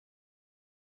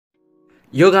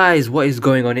Yo guys, what is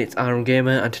going on? It's Aaron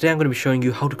Gamer, and today I'm going to be showing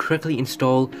you how to correctly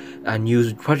install and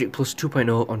use Project Plus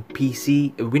 2.0 on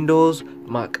PC, Windows,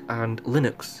 Mac and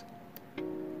Linux.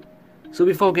 So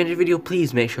before getting into the video,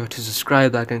 please make sure to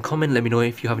subscribe, like and comment. Let me know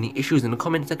if you have any issues in the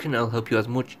comment section. I'll help you as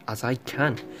much as I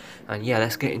can. And yeah,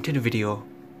 let's get into the video.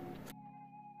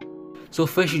 So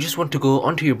first you just want to go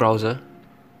onto your browser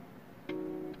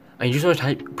and you just want to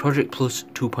type Project Plus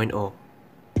 2.0.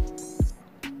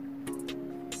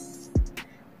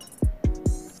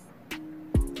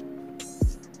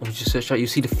 Once you search that, you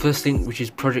see the first link, which is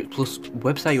Project Plus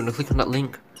website. You want to click on that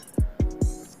link,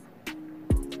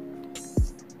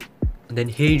 and then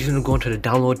here you're just going to go into the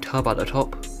download tab at the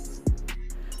top.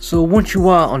 So once you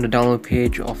are on the download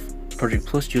page of Project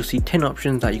Plus, you'll see 10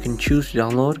 options that you can choose to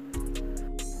download.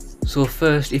 So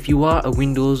first, if you are a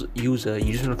Windows user,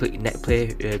 you just want to click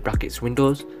NetPlay brackets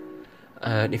Windows,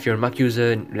 and if you're a Mac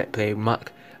user, NetPlay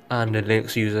Mac, and a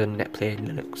Linux user, NetPlay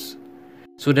Linux.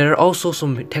 So there are also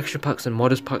some texture packs and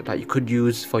modders pack that you could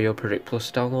use for your Project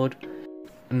Plus download.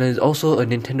 And there's also a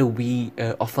Nintendo Wii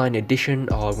offline edition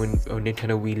or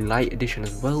Nintendo Wii Lite edition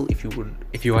as well if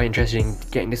you are interested in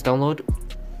getting this download.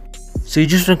 So you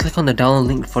just want to click on the download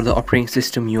link for the operating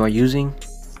system you are using.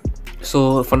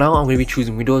 So for now I'm going to be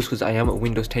choosing Windows because I am a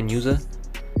Windows 10 user.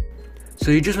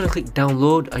 So you just want to click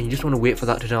download and you just want to wait for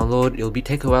that to download. It'll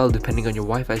take a while depending on your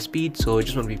Wi-Fi speed, so you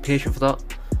just want to be patient for that.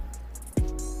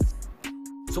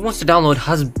 So once the download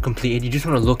has completed, you just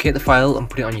want to locate the file and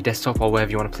put it on your desktop or wherever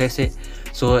you want to place it.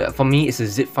 So for me, it's a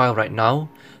zip file right now.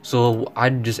 So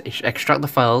I'd just extract the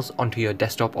files onto your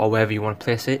desktop or wherever you want to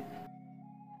place it.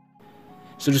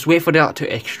 So just wait for that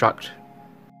to extract.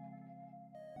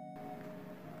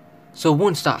 So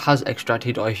once that has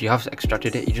extracted, or if you have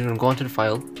extracted it, you just want to go onto the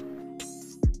file.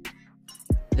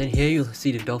 Then here you'll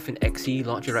see the Dolphin XE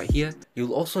launcher right here.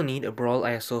 You'll also need a Brawl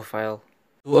ISO file.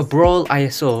 So a Brawl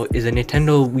ISO is a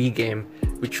Nintendo Wii game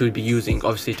which you'll be using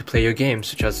obviously to play your games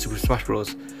such as Super Smash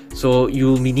Bros. So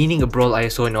you'll be needing a Brawl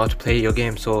ISO in order to play your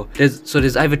game. So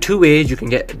there's either two ways you can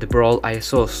get the Brawl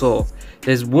ISO. So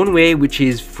there's one way which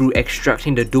is through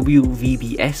extracting the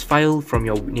WVBS file from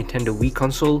your Nintendo Wii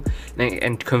console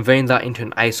and converting that into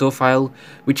an ISO file,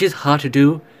 which is hard to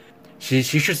do. You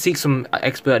should seek some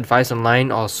expert advice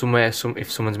online or somewhere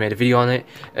if someone's made a video on it.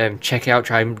 Check it out,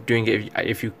 try doing it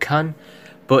if you can.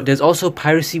 But there's also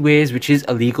piracy ways which is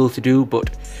illegal to do, but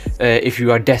if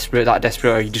you are desperate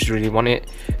or you just really want it,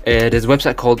 there's a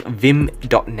website called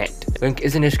vim.net. Link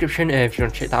is in the description if you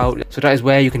want to check that out. So that is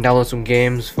where you can download some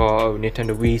games for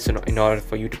Nintendo Wii so in order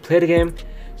for you to play the game.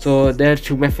 So there are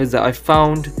two methods that I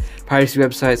found: piracy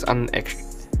websites and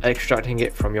extracting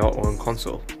it from your own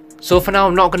console. So for now,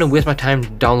 I'm not going to waste my time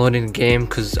downloading the game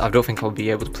because I don't think I'll be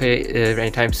able to play it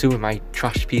anytime soon with my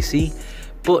trash PC.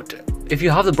 But if you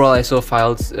have the Brawl ISO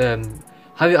files,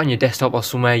 have it on your desktop or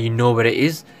somewhere you know where it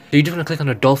is. So you just want to click on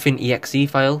the Dolphin exe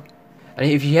file, and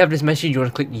if you have this message, you want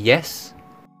to click yes.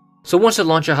 So once the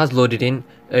launcher has loaded in,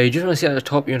 you just want to see at the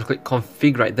top, you want to click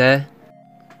config right there,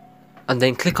 and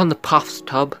then click on the paths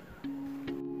tab,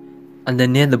 and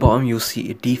then near the bottom you'll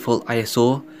see a default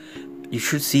ISO. You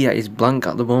should see that it's blank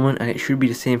at the moment, and it should be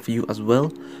the same for you as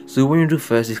well. So what you do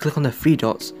first is click on the three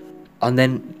dots, and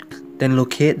then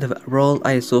locate the Brawl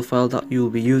ISO file that you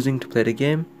will be using to play the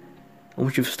game. And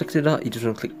once you've selected that, you just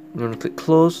want to click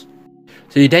close.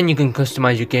 So then you can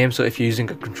customize your game. So if you're using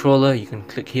a controller, you can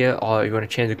click here, or you want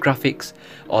to change the graphics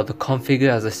or the configure,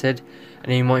 as I said,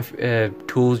 and any more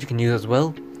tools you can use as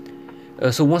well.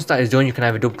 So once that is done, you can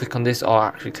either double click on this or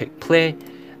actually click play.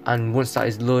 And once that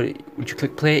is loaded, when you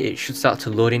click play, it should start to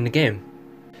load in the game.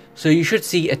 So you should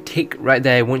see a tick right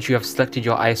there once you have selected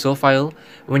your ISO file.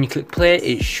 When you click play,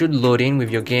 it should load in with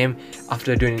your game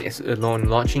after doing its alone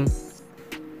launching.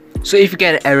 So if you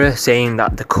get an error saying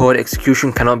that the code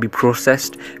execution cannot be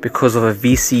processed because of a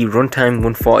VC runtime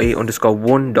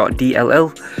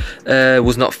 140_1.dll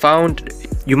was not found,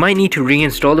 you might need to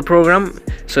reinstall the program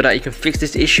so that you can fix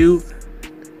this issue.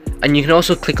 And you can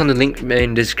also click on the link in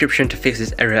the description to fix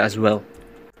this error as well.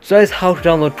 So that is how to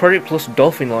download Project Plus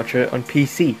Dolphin Launcher on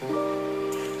PC.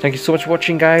 Thank you so much for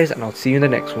watching guys, and I'll see you in the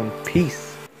next one. Peace.